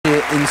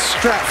in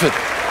Stratford.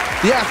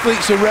 The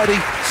athletes are ready,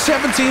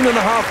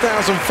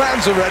 17,500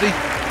 fans are ready.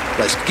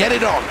 Let's get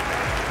it on.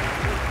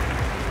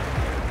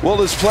 Well,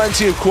 there's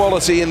plenty of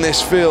quality in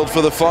this field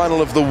for the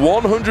final of the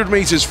 100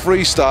 meters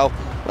freestyle.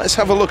 Let's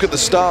have a look at the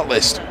start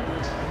list.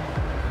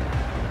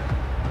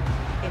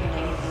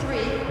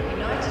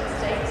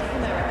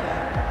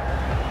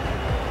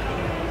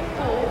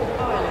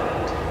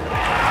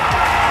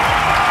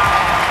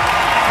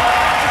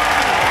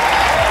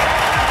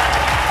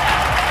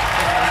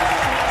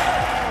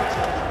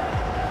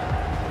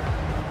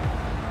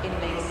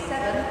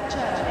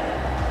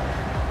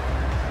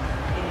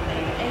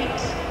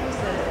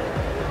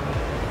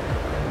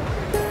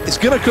 It's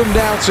going to come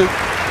down to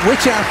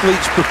which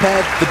athletes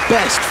prepared the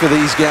best for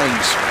these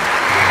games.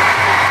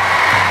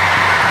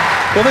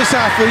 Well, this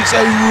athlete's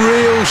a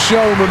real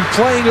showman,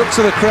 playing up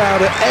to the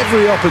crowd at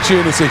every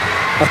opportunity.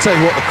 I'll tell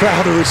you what, the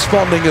crowd are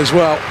responding as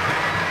well.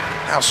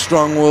 How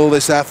strong will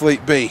this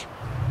athlete be?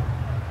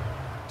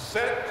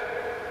 Set.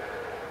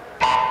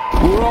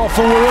 We're off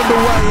and we're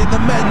underway in the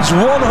men's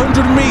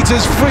 100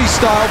 meters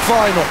freestyle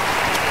final.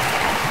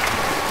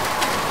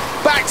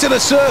 Back to the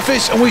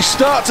surface and we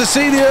start to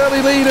see the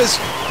early leaders,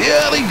 the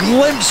early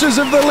glimpses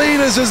of the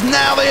leaders as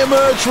now they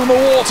emerge from the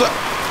water.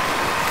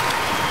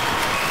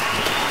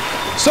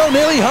 So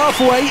nearly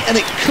halfway, and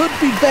it could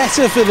be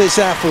better for this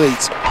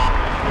athlete.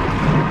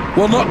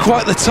 Well, not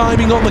quite the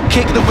timing on the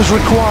kick that was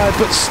required,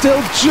 but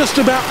still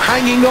just about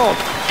hanging on.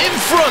 In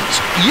front,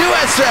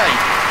 USA.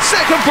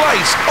 Second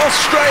place,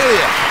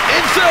 Australia.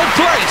 In third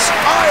place,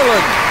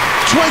 Ireland.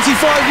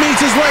 25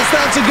 meters less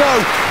than to go.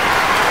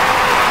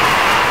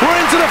 We're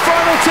into the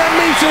final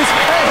 10 meters.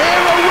 A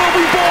hero will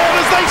be born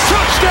as they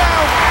touch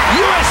down.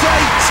 USA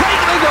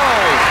take the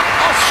gold.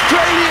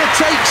 Australia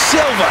takes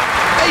silver.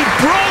 A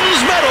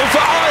bronze medal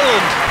for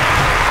Ireland.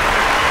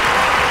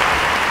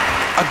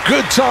 A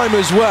good time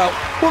as well.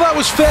 Well, that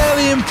was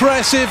fairly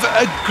impressive.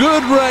 A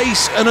good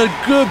race and a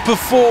good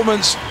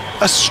performance.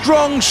 A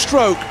strong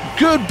stroke,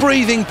 good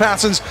breathing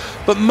patterns,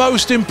 but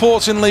most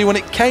importantly, when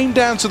it came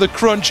down to the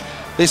crunch,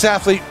 this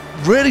athlete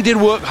really did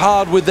work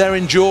hard with their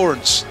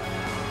endurance.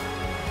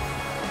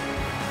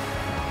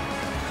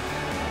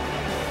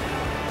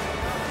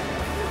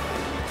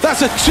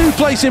 That's a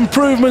two-place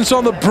improvement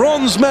on the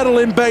bronze medal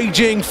in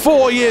Beijing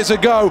 4 years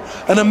ago,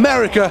 and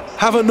America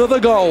have another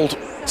gold.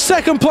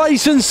 Second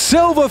place and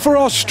silver for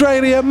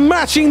Australia,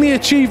 matching the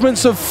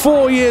achievements of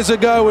 4 years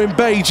ago in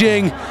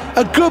Beijing.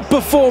 A good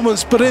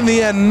performance, but in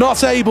the end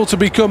not able to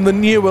become the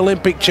new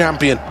Olympic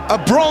champion.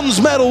 A bronze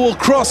medal will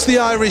cross the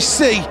Irish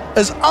Sea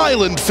as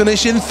Ireland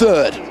finish in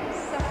third.